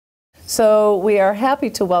So we are happy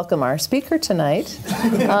to welcome our speaker tonight.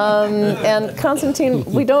 And Konstantin,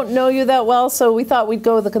 we don't know you that well, so we thought we'd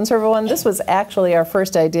go with the conservative one. This was actually our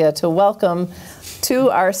first idea, to welcome to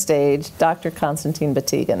our stage Dr. Konstantin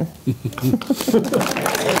Batygin.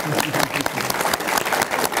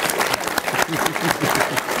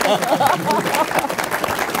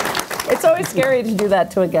 It's always scary to do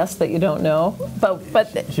that to a guest that you don't know,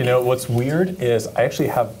 but you know what's weird is I actually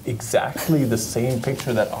have exactly the same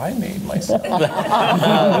picture that I made myself.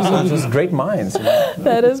 So just great minds. You know?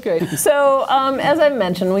 That is great. So as I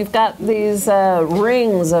mentioned, we've got these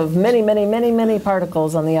rings of many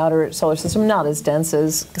particles on the outer solar system, not as dense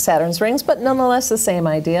as Saturn's rings, but nonetheless the same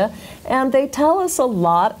idea. And they tell us a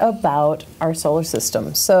lot about our solar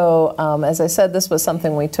system. So as I said, this was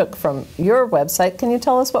something we took from your website. Can you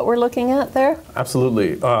tell us what we're looking at there?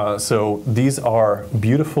 Absolutely. So these are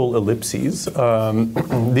beautiful ellipses. These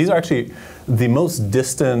are actually the most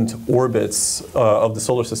distant orbits of the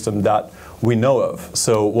solar system that we know of.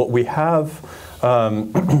 So what we have,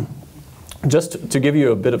 just to give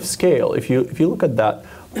you a bit of scale, if you look at that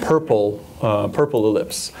purple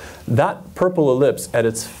ellipse, that purple ellipse at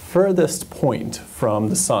its furthest point from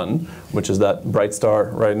the sun, which is that bright star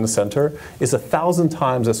right in the center, is 1,000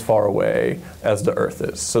 times as far away as the Earth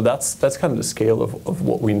is. So that's kind of the scale of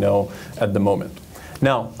what we know at the moment.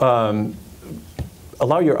 Now,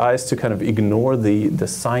 allow your eyes to kind of ignore the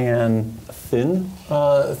cyan thin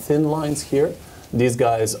lines here. These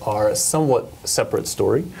guys are a somewhat separate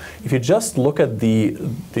story. If you just look at the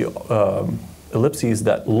ellipses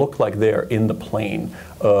that look like they're in the plane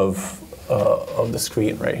of the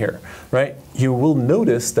screen right here, right? You will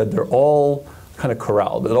notice that they're all kind of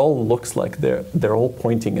corralled. It all looks like they're all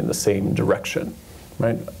pointing in the same direction,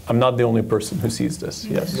 right? I'm not the only person who sees this,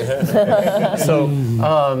 yes. So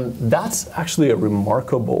that's actually a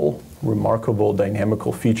remarkable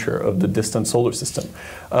dynamical feature of the distant solar system.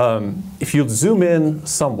 If you zoom in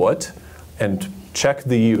somewhat and check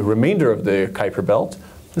the remainder of the Kuiper Belt,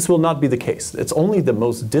 this will not be the case. It's only the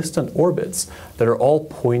most distant orbits that are all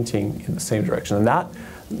pointing in the same direction. And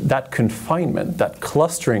that confinement, that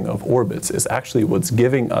clustering of orbits is actually what's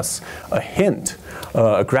giving us a hint,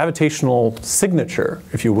 a gravitational signature,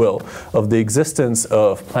 if you will, of the existence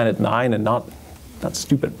of Planet 9 and not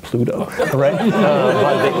stupid Pluto, right?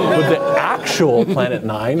 But the actual Planet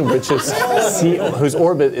 9, which is whose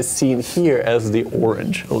orbit is seen here as the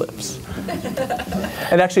orange ellipse.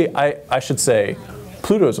 And actually, I should say,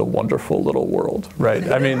 Pluto is a wonderful little world,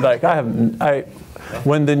 right? I mean, like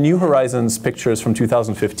when the New Horizons pictures from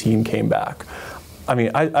 2015 came back, I mean,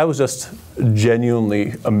 I was just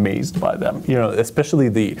genuinely amazed by them. You know, especially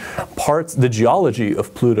the geology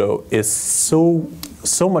of Pluto is so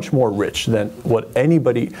much more rich than what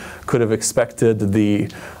anybody could have expected. The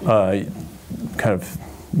kind of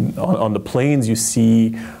on the plains you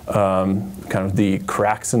see kind of the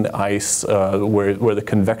cracks in the ice where the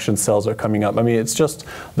convection cells are coming up. I mean, it's just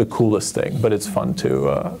the coolest thing, but it's fun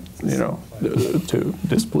to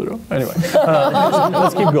diss Pluto. Anyway,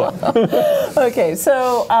 let's keep going. Okay,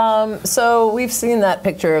 so we've seen that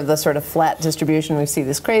picture of the sort of flat distribution. We see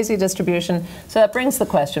this crazy distribution. So that brings the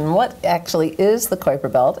question: what actually is the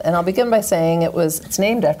Kuiper Belt? And I'll begin by saying it's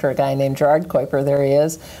named after a guy named Gerard Kuiper. There he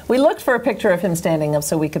is. We looked for a picture of him standing up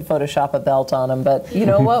so we could Photoshop a belt on him, but you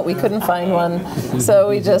know what? We couldn't find one, so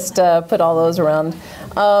we just put all those around.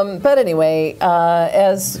 But anyway,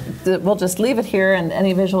 we'll just leave it here, and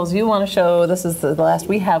any visuals you want to show, this is the last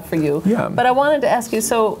we have for you. Yeah. But I wanted to ask you,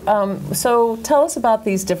 so tell us about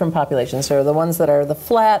these different populations. So the ones that are the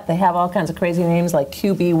flat, they have all kinds of crazy names like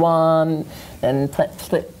QB1 and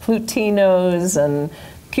Plutinos and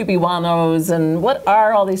Cubiwanos, and what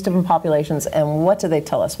are all these different populations, and what do they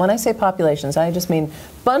tell us? When I say populations, I just mean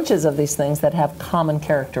bunches of these things that have common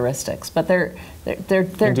characteristics, but they're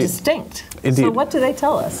distinct. Indeed. So what do they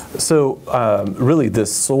tell us? So really, the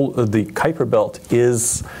Kuiper Belt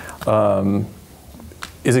is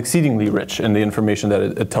exceedingly rich in the information that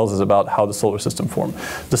it tells us about how the solar system formed.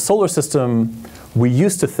 The solar system, we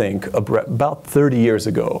used to think about 30 years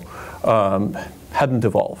ago, hadn't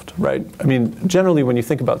evolved, right? I mean, generally when you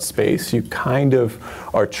think about space, you kind of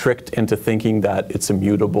are tricked into thinking that it's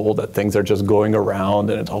immutable, that things are just going around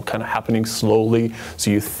and it's all kind of happening slowly.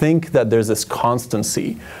 So you think that there's this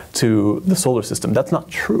constancy to the solar system. That's not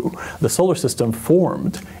true. The solar system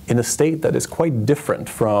formed in a state that is quite different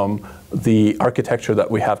from the architecture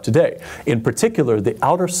that we have today. In particular, the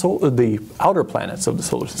outer planets of the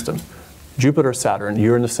solar system, Jupiter, Saturn,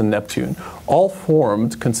 Uranus, and Neptune, all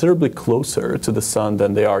formed considerably closer to the sun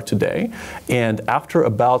than they are today. And after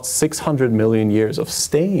about 600 million years of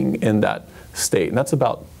staying in that state, and that's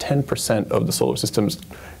about 10% of the solar system's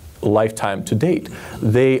lifetime to date,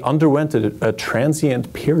 they underwent a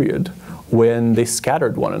transient period when they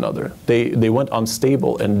scattered one another. They went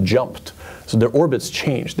unstable and jumped. So their orbits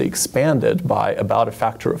changed. They expanded by about a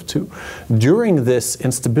factor of 2. During this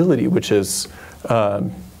instability, which is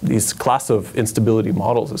these class of instability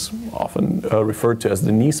models is often referred to as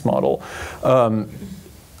the Nice model,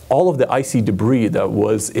 all of the icy debris that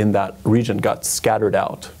was in that region got scattered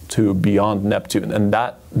out to beyond Neptune, and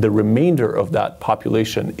that the remainder of that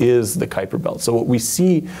population is the Kuiper Belt. So what we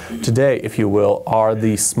see today, if you will, are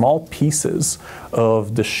the small pieces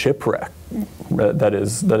of the shipwreck that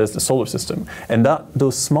is the solar system, and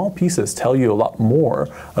those small pieces tell you a lot more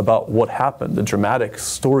about what happened, the dramatic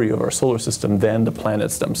story of our solar system, than the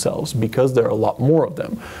planets themselves, because there are a lot more of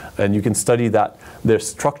them, and you can study their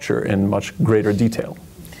structure in much greater detail.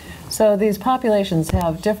 So these populations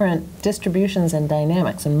have different distributions and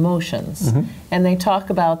dynamics and motions, and they talk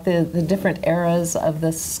about the different eras of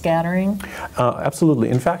this scattering? Absolutely.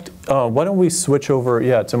 In fact, why don't we switch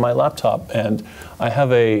over to my laptop, and I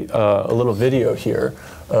have a little video here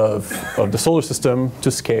of the solar system to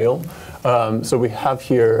scale. So we have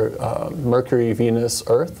here Mercury, Venus,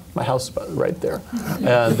 Earth, my house right there.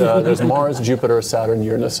 And there's Mars, Jupiter, Saturn,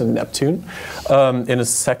 Uranus, and Neptune. In a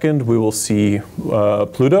second, we will see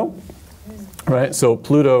Pluto. Right, so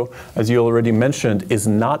Pluto, as you already mentioned, is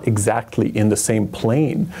not exactly in the same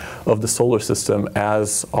plane of the solar system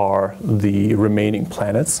as are the remaining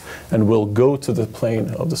planets, and we'll go to the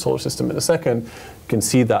plane of the solar system in a second. You can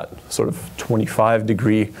see that sort of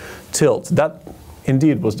 25-degree tilt. That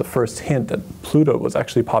indeed was the first hint that Pluto was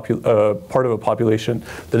actually part of a population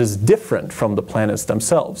that is different from the planets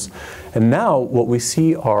themselves. And now what we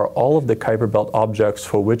see are all of the Kuiper Belt objects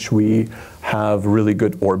for which we have really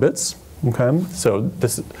good orbits. Okay, so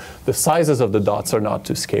the sizes of the dots are not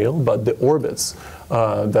to scale, but the orbits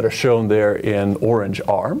that are shown there in orange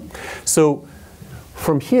are. So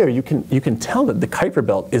from here, you can tell that the Kuiper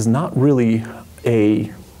Belt is not really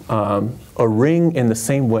a ring in the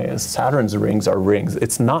same way as Saturn's rings are rings.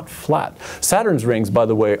 It's not flat. Saturn's rings, by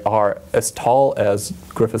the way, are as tall as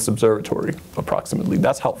Griffith Observatory, approximately.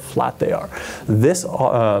 That's how flat they are.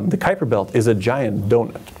 The Kuiper Belt is a giant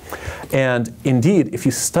donut. And indeed, if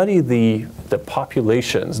you study the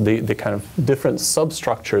populations, the kind of different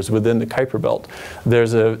substructures within the Kuiper Belt,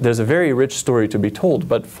 there's a very rich story to be told.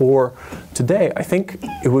 But for today, I think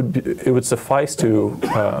it would suffice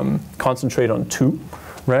to concentrate on 2.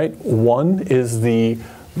 Right? One is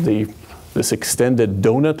this extended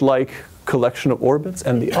donut-like collection of orbits,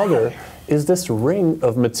 and the other is this ring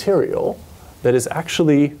of material that is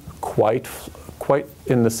actually quite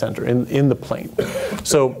in the center, in the plane.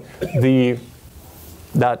 So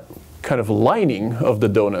that kind of lining of the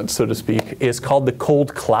donut, so to speak, is called the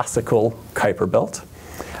cold classical Kuiper Belt.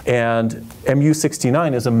 And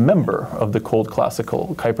Mu69 is a member of the cold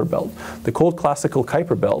classical Kuiper Belt. The cold classical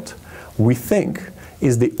Kuiper Belt, we think,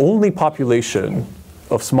 is the only population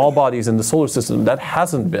of small bodies in the solar system that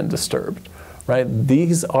hasn't been disturbed. Right?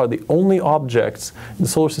 These are the only objects in the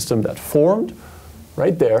solar system that formed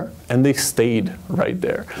right there, and they stayed right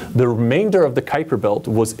there. The remainder of the Kuiper Belt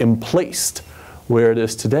was emplaced where it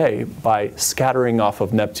is today by scattering off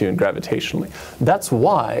of Neptune gravitationally. That's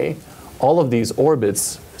why all of these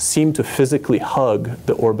orbits seem to physically hug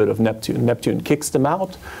the orbit of Neptune. Neptune kicks them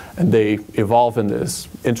out, and they evolve in this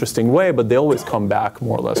interesting way, but they always come back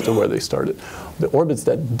more or less to where they started. The orbits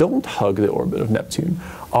that don't hug the orbit of Neptune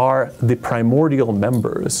are the primordial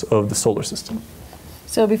members of the solar system.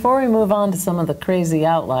 So before we move on to some of the crazy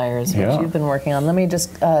outliers which you've been working on, let me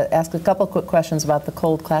just ask a couple quick questions about the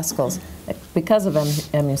cold classicals because of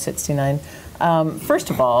Mu69. First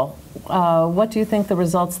of all, what do you think the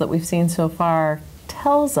results that we've seen so far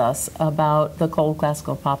tells us about the cold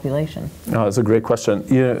classical population? Oh, that's a great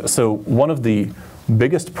question. So one of the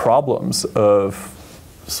biggest problems of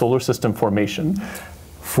solar system formation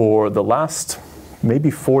for the last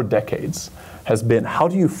maybe 4 decades has been, how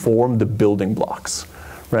do you form the building blocks?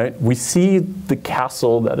 Right? We see the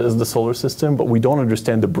castle that is the solar system, but we don't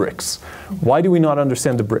understand the bricks. Why do we not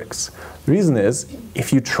understand the bricks? The reason is,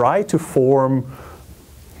 if you try to form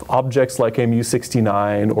objects like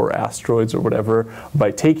Mu69 or asteroids or whatever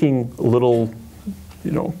by taking little,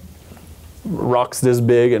 rocks this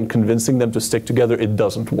big and convincing them to stick together, it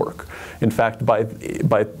doesn't work. In fact, by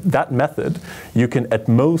that method, you can at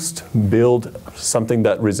most build something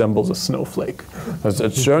that resembles a snowflake. As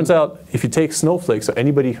it turns out, if you take snowflakes, so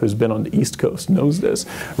anybody who's been on the East Coast knows this,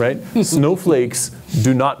 right? Snowflakes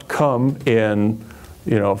do not come in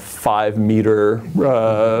 5 meter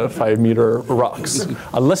rocks,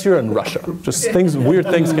 unless you're in Russia. Just weird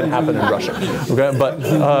things can happen in Russia. Okay, but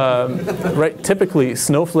right, typically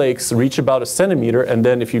snowflakes reach about 1 centimeter, and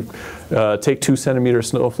then if you take 2 centimeter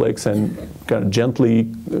snowflakes and kind of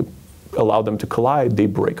gently allow them to collide, they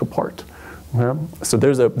break apart. Okay? So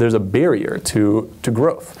there's a barrier to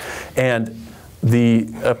growth, and the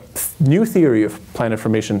new theory of planet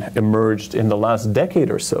formation emerged in the last decade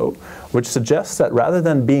or so, which suggests that rather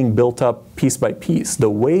than being built up piece by piece, the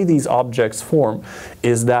way these objects form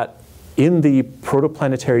is that in the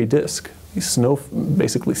protoplanetary disk,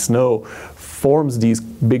 basically snow forms these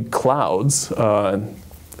big clouds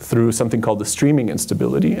through something called the streaming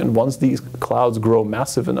instability, and once these clouds grow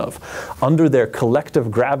massive enough, under their collective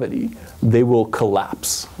gravity, they will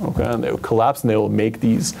collapse. Okay, and they will collapse, and they will make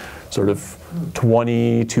these sort of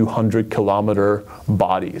 20 to 100 kilometer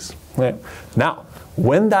bodies. Okay. Now,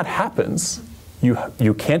 when that happens,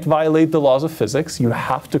 you can't violate the laws of physics. You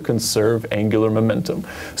have to conserve angular momentum.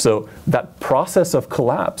 So that process of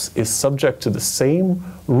collapse is subject to the same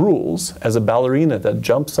rules as a ballerina that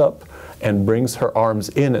jumps up and brings her arms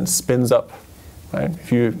in and spins up. Right?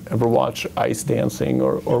 If you ever watch ice dancing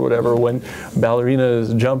or whatever, when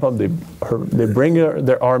ballerinas jump up, they bring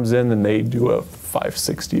their arms in and they do a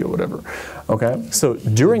 560 or whatever. Okay? So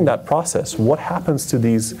during that process, what happens to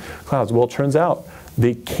these clouds? Well, it turns out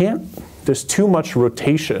there's too much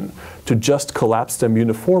rotation to just collapse them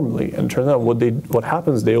uniformly. And it turns out what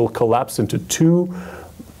happens, they will collapse into 2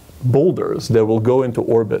 boulders that will go into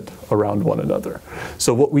orbit around one another.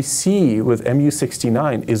 So what we see with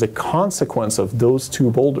MU69 is a consequence of those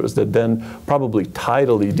 2 boulders that then probably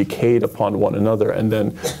tidally decayed upon one another and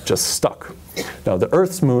then just stuck. Now the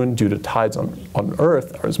Earth's moon, due to tides on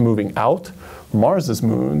Earth, is moving out. One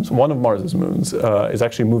of Mars's moons, is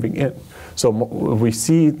actually moving in. So we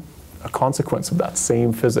see a consequence of that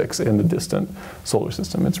same physics in the distant solar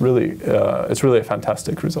system. It's really a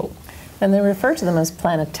fantastic result. And they refer to them as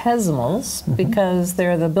planetesimals because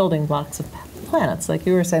they're the building blocks of planets, like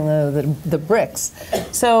you were saying, the bricks.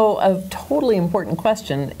 So a totally important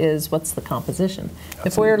question is, what's the composition? Absolutely.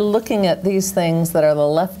 If we're looking at these things that are the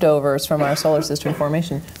leftovers from our solar system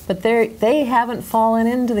formation, but they haven't fallen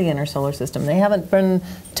into the inner solar system. They haven't been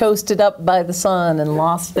toasted up by the sun and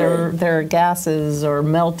lost their gases or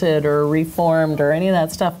melted or reformed or any of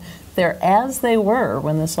that stuff. They're as they were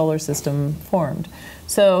when the solar system formed.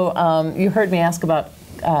 So you heard me ask about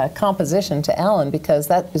composition to Alan, because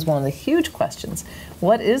that is one of the huge questions.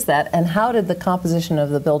 What is that, and how did the composition of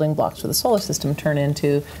the building blocks for the solar system turn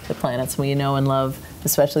into the planets we know and love,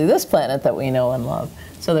 especially this planet that we know and love?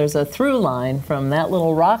 So there's a through line from that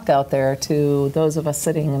little rock out there to those of us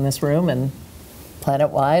sitting in this room and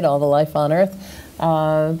planet-wide, all the life on Earth,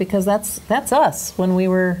 because that's us when we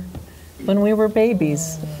were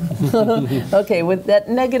babies. Okay, with that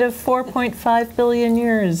negative 4.5 billion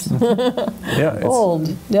years. Yeah, it's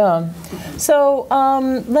old. Yeah. So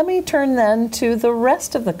let me turn then to the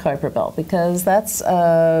rest of the Kuiper Belt, because that's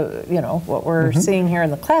what we're seeing here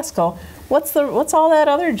in the classical. What's all that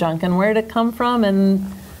other junk, and where did it come from? And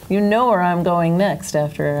you know where I'm going next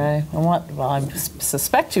after I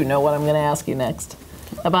suspect you know what I'm going to ask you next.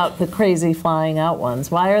 About the crazy flying out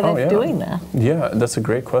ones. Why are they doing that? Yeah, that's a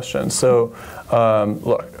great question. So,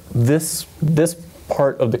 look, this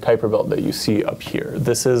part of the Kuiper Belt that you see up here,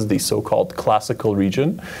 this is the so-called classical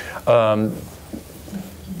region.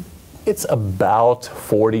 It's about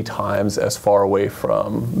 40 times as far away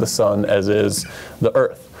from the sun as is the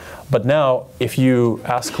Earth. But now, if you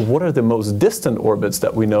ask what are the most distant orbits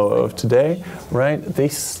that we know of today, right? They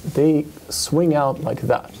swing out like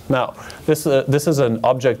that. Now, this is an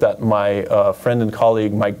object that my friend and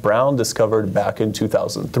colleague Mike Brown discovered back in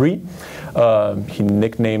 2003. He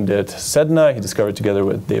nicknamed it Sedna. He discovered together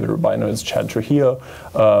with David Rubino's Chad Trujillo.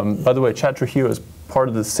 By the way, Chad Trujillo is part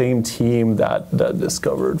of the same team that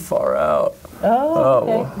discovered Far Out.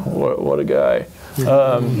 Oh, okay. What a guy.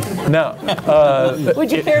 Now,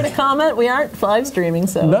 would you care to comment? We aren't live streaming,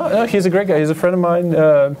 so. No, he's a great guy. He's a friend of mine.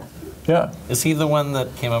 Yeah. Is he the one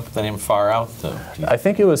that came up with the name Far Out, though? I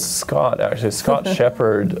think it was Scott, actually. Scott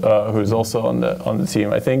Shepard, who's also on the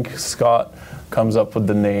team. I think Scott comes up with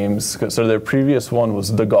the names. So their previous one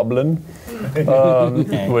was The Goblin,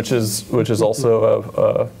 which is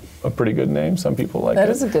also a pretty good name. Some people like it. That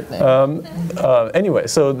is a good name. Anyway,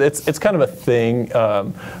 so it's kind of a thing,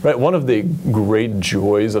 right? One of the great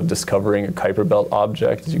joys of discovering a Kuiper Belt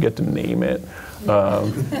object is you get to name it.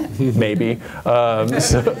 maybe.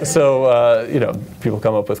 You know, people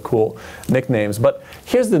come up with cool nicknames. But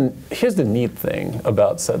here's the neat thing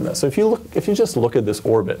about Sedna. So if you just look at this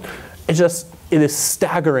orbit, it is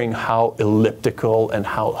staggering how elliptical and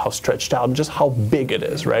how stretched out and just how big it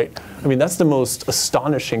is, right? I mean, that's the most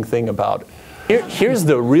astonishing thing about it. Here's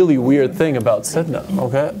the really weird thing about Sedna,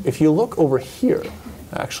 okay? If you look over here,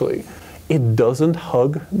 actually, it doesn't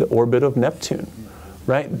hug the orbit of Neptune,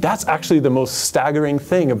 right? That's actually the most staggering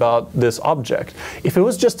thing about this object. If it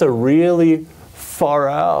was just a really far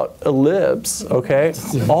out ellipse, okay,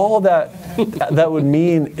 all that would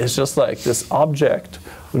mean is just like this object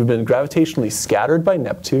would have been gravitationally scattered by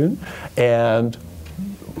Neptune and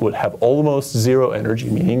would have almost zero energy,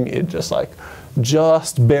 meaning it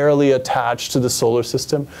just barely attached to the solar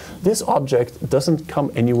system. This object doesn't come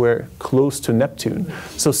anywhere close to Neptune.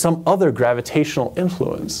 So some other gravitational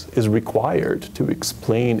influence is required to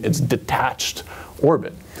explain its detached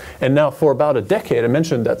orbit. And now for about a decade, I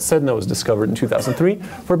mentioned that Sedna was discovered in 2003.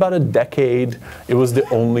 For about a decade, it was the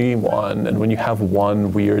only one. And when you have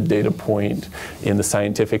one weird data point in the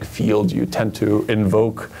scientific field, you tend to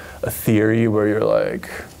invoke a theory where you're like,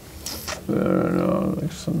 I don't know,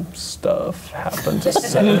 like some stuff happened to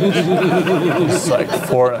Sedna. It's like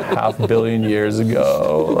 4.5 billion years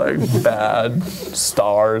ago, like bad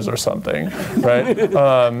stars or something, right?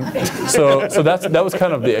 So that was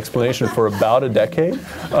kind of the explanation for about a decade.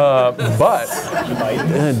 But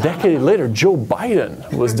a decade later, Joe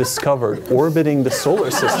Biden was discovered orbiting the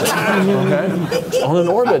solar system, okay? On an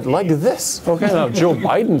orbit like this. Okay, now Joe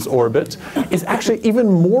Biden's orbit is actually even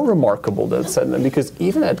more remarkable than Sedna because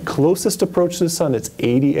even at closest approach to the sun, it's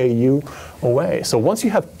 80 AU away. So once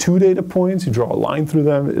you have two data points, you draw a line through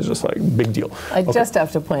them, it's just like big deal. I just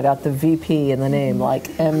have to point out the VP in the name, like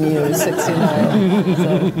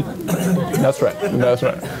MU69. So. That's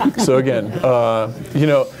right. So again, you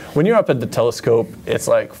know, when you're up at the telescope, it's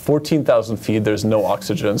like 14,000 feet. There's no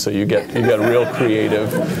oxygen, so you get real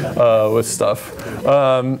creative with stuff.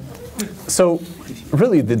 So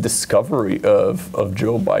really, the discovery of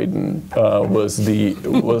Joe Biden was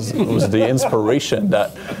the inspiration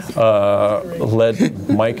that led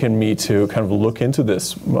Mike and me to kind of look into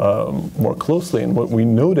this more closely. And what we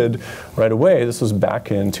noted right away, this was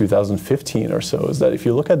back in 2015 or so, is that if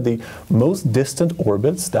you look at the most distant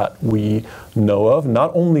orbits that we know of,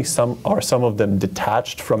 not only some of them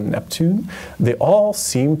detached from Neptune, they all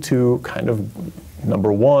seem to kind of,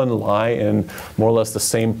 number one, lie in more or less the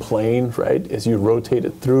same plane, right? As you rotate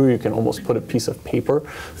it through, you can almost put a piece of paper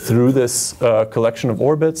through this collection of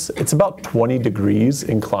orbits. It's about 20 degrees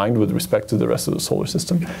inclined with respect to the rest of the solar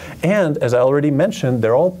system. And as I already mentioned,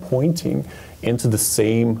 they're all pointing into the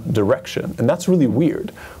same direction. And that's really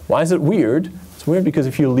weird. Why is it weird? It's weird because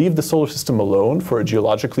if you leave the solar system alone for a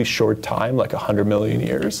geologically short time, like 100 million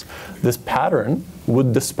years, this pattern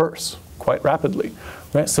would disperse quite rapidly.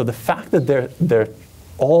 Right? So the fact that they're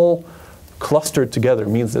all clustered together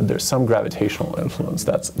means that there's some gravitational influence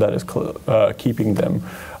that is keeping them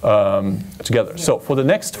together. So for the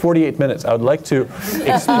next 48 minutes, I would like to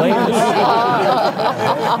explain this.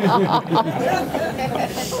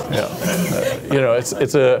 Yeah. You know, it's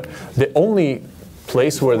the only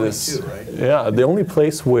place where the only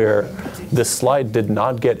place where this slide did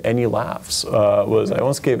not get any laughs was I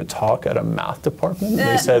once gave a talk at a math department. And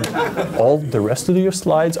they said, all the rest of your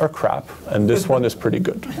slides are crap, and this one is pretty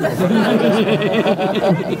good.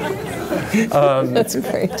 That's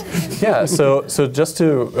great. Yeah, so just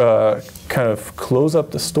to kind of close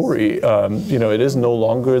up the story, you know, it is no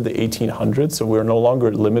longer the 1800s, so we're no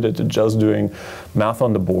longer limited to just doing math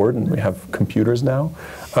on the board, and we have computers now.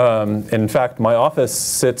 In fact, my office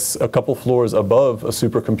sits a couple floors above a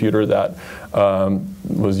supercomputer that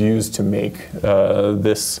was used to make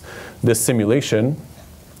this simulation.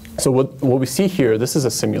 So what we see here, this is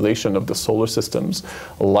a simulation of the solar system's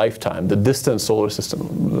lifetime, the distant solar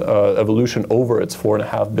system evolution over its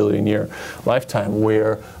 4.5 billion year lifetime,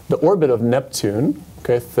 where the orbit of Neptune,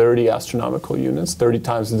 okay, 30 astronomical units, 30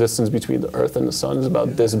 times the distance between the Earth and the Sun is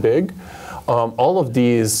about this big. All of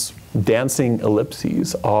these dancing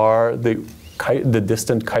ellipses are the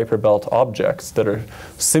distant Kuiper Belt objects that are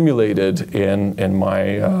simulated in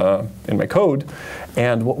my code.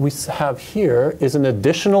 And what we have here is an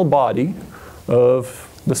additional body of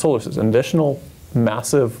the solar system, an additional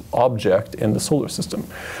massive object in the solar system.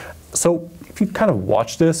 So if you kind of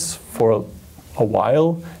watch this for a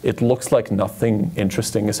while, it looks like nothing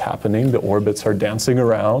interesting is happening. The orbits are dancing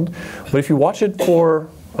around. But if you watch it for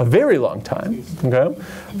a very long time, okay,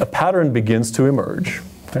 a pattern begins to emerge.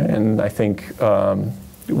 Okay? And I think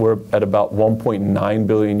we're at about 1.9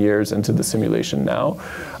 billion years into the simulation now.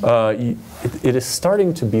 It is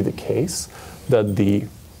starting to be the case that the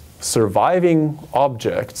surviving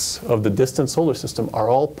objects of the distant solar system are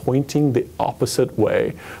all pointing the opposite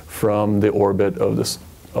way from the orbit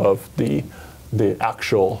of the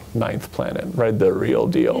actual ninth planet, right? The real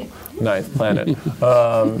deal ninth planet.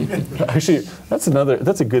 Actually, that's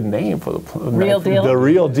a good name for the real deal. The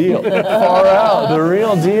real deal. Far out. The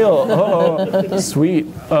real deal. Oh, sweet.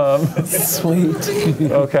 Sweet.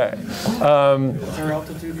 Okay. What's our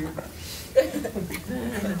altitude here?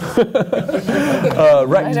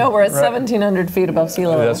 Right. I know we're at 1,700 feet above sea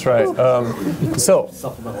level. That's right. So.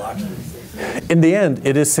 Supplemental oxygen. In the end,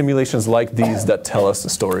 it is simulations like these that tell us the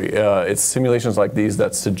story. It's simulations like these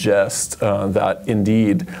that suggest that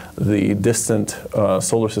indeed the distant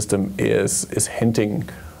solar system is hinting,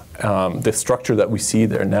 the structure that we see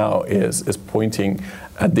there now is pointing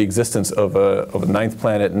at the existence of a ninth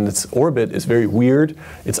planet, and its orbit is very weird.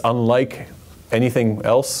 It's unlike anything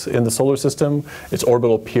else in the solar system. Its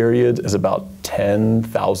orbital period is about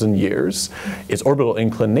 10,000 years. Its orbital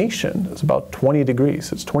inclination is about 20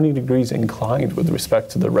 degrees. It's 20 degrees inclined with respect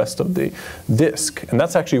to the rest of the disk. And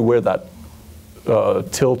that's actually where that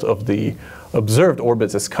tilt of the observed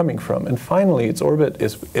orbits is coming from. And finally, its orbit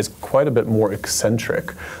is quite a bit more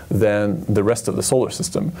eccentric than the rest of the solar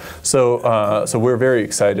system. So, so we're very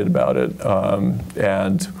excited about it.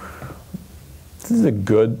 And this is a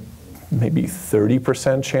good maybe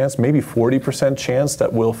 30% chance, maybe 40% chance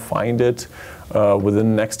that we'll find it within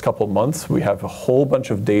the next couple of months. We have a whole bunch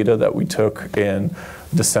of data that we took in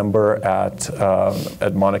December at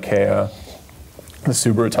Mauna Kea, the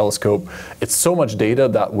Subaru telescope. It's so much data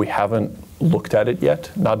that we haven't looked at it yet,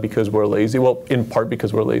 not because we're lazy, well, in part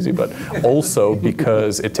because we're lazy, but also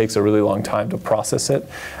because it takes a really long time to process it.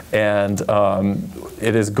 And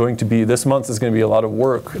it is going to be, this month is going to be a lot of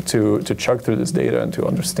work to chug through this data and to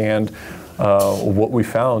understand what we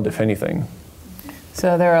found, if anything.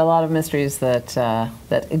 So there are a lot of mysteries that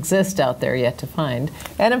that exist out there yet to find.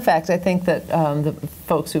 And in fact, I think that the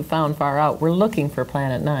folks who found Far Out were looking for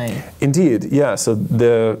Planet 9. Indeed, yeah. So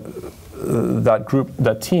that group,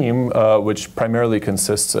 that team, which primarily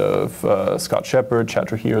consists of Scott Shepard, Chad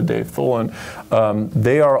Trujillo, Dave Tholen,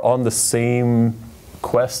 they are on the same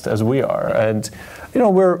quest as we are. And you know,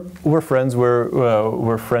 we're friends,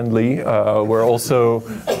 we're friendly, we're also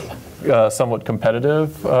somewhat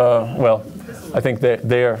competitive. Well, I think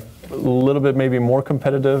they are a little bit maybe more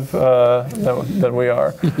competitive than we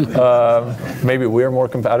are. Maybe we're more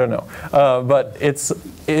competitive, I don't know. But it's,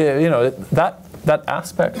 you know, that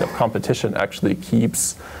aspect of competition actually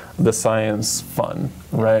keeps the science fun,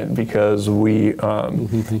 right? Because we,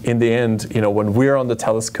 in the end, you know, when we're on the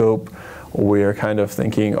telescope, we're kind of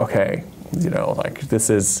thinking, okay, you know, like this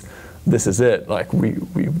is it. Like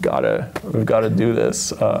we've got to do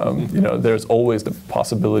this. You know, there's always the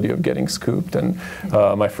possibility of getting scooped. And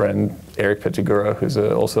my friend Eric Pettigura, who's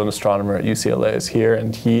also an astronomer at UCLA, is here,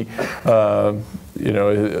 and he, you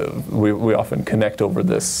know, we often connect over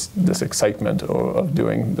this excitement of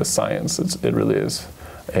doing the science. It really is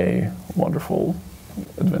a wonderful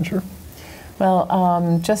adventure.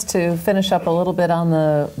 Well, just to finish up a little bit on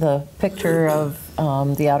the picture of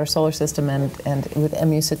the outer solar system and with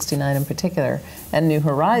MU-69 in particular, and New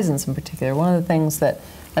Horizons in particular, one of the things that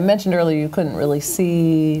I mentioned earlier you couldn't really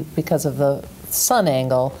see because of the sun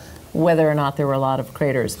angle whether or not there were a lot of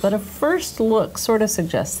craters. But a first look sort of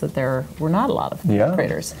suggests that there were not a lot of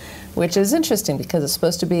craters, which is interesting because it's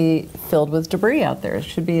supposed to be filled with debris out there. It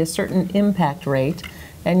should be a certain impact rate.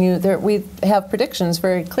 And we have predictions,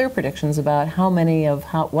 very clear predictions about how many of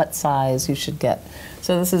what size you should get.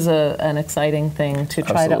 So this is an exciting thing to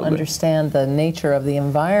try to understand the nature of the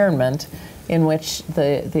environment in which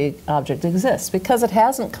the object exists. Because it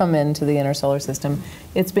hasn't come into the inner solar system,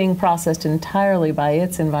 it's being processed entirely by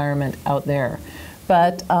its environment out there.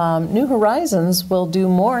 But New Horizons will do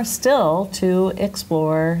more still to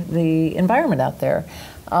explore the environment out there.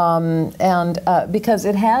 Because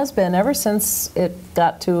it has been, ever since it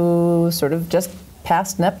got to sort of just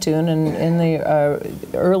past Neptune and in the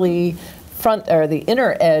early the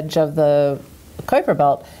inner edge of the Kuiper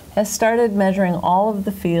Belt, has started measuring all of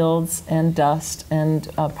the fields and dust and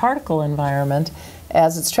particle environment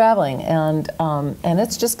as it's traveling. And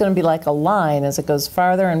it's just going to be like a line as it goes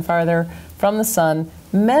farther and farther from the sun,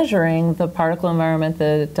 measuring the particle environment,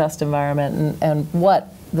 the dust environment, and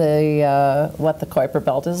what the Kuiper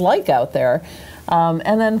Belt is like out there,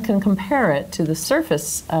 and then can compare it to the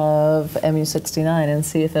surface of MU-69 and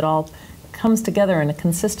see if it all comes together in a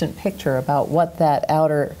consistent picture about what that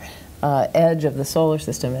outer edge of the solar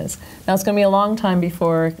system is. Now, it's going to be a long time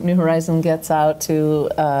before New Horizons gets out to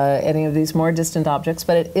any of these more distant objects,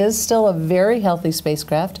 but it is still a very healthy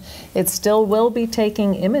spacecraft. It still will be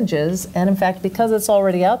taking images, and in fact, because it's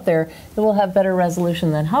already out there, it will have better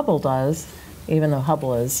resolution than Hubble does, even though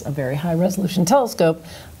Hubble is a very high-resolution telescope,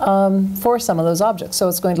 for some of those objects. So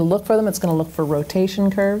it's going to look for them. It's going to look for rotation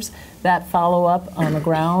curves that follow up on the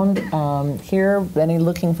ground. Here,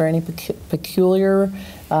 looking for any peculiar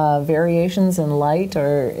variations in light,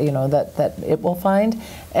 or that it will find.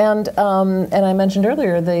 And I mentioned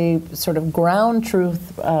earlier the sort of ground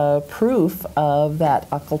truth proof of that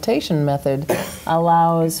occultation method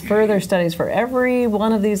allows further studies for every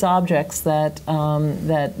one of these objects that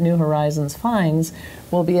that New Horizons finds.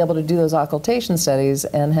 We'll be able to do those occultation studies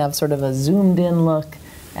and have sort of a zoomed-in look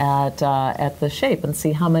at the shape and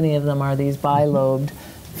see how many of them are these bilobed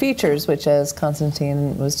features, which, as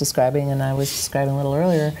Konstantin was describing and I was describing a little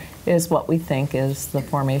earlier, is what we think is the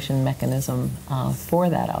formation mechanism for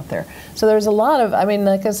that out there. So there's a lot of,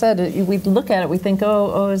 like I said, we look at it, we think,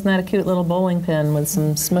 oh, isn't that a cute little bowling pin with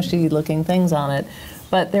some smushy-looking things on it?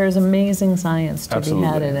 But there's amazing science to be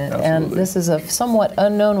had in it. And this is a somewhat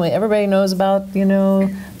unknown way. Everybody knows about,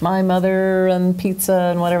 My Mother and pizza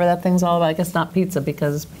and whatever that thing's all about. I guess not pizza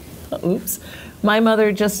because, oops. My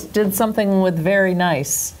mother just did something with very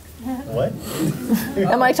nice. What?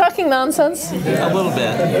 Am I talking nonsense? A little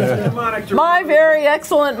bit. My very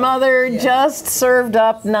excellent mother just served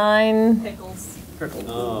up 9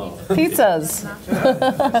 pizzas.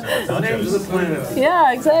 Names of the planet.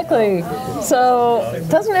 Yeah, exactly. So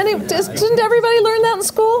didn't everybody learn that in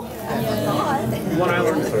school? One I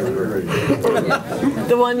learned.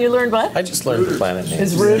 The one you learned what? I just learned the planet name.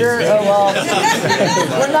 Is Reuter? Oh, well,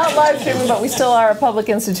 we're not live streaming, but we still are a public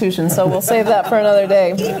institution, so we'll save that for another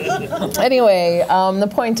day. Anyway, the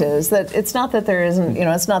point is that it's not that there isn't,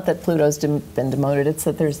 it's not that Pluto's been demoted, it's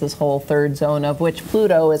that there's this whole third zone of which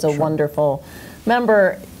Pluto is a wonderful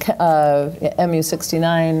member.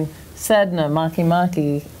 MU69, Sedna, Maki,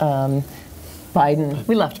 Biden.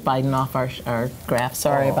 We left Biden off our graph.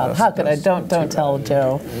 Sorry about it. How could I? Don't tell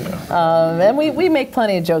Joe. And we make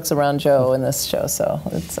plenty of jokes around Joe in this show, so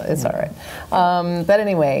it's all right. But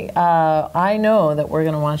anyway, I know that we're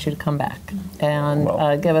going to want you to come back and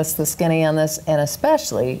give us the skinny on this, and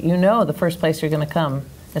especially, the first place you're going to come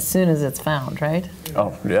as soon as it's found, right?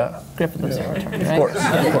 Oh, yeah. Griffith Observatory, right? Of course.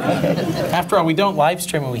 After all, we don't live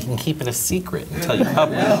stream it. We can keep it a secret until you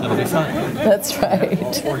publish. It'll be fine. That's right.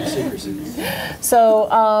 So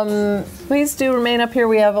please do remain up here.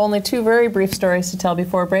 We have only 2 very brief stories to tell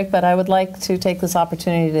before break, but I would like to take this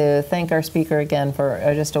opportunity to thank our speaker again for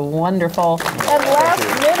just a wonderful and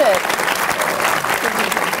last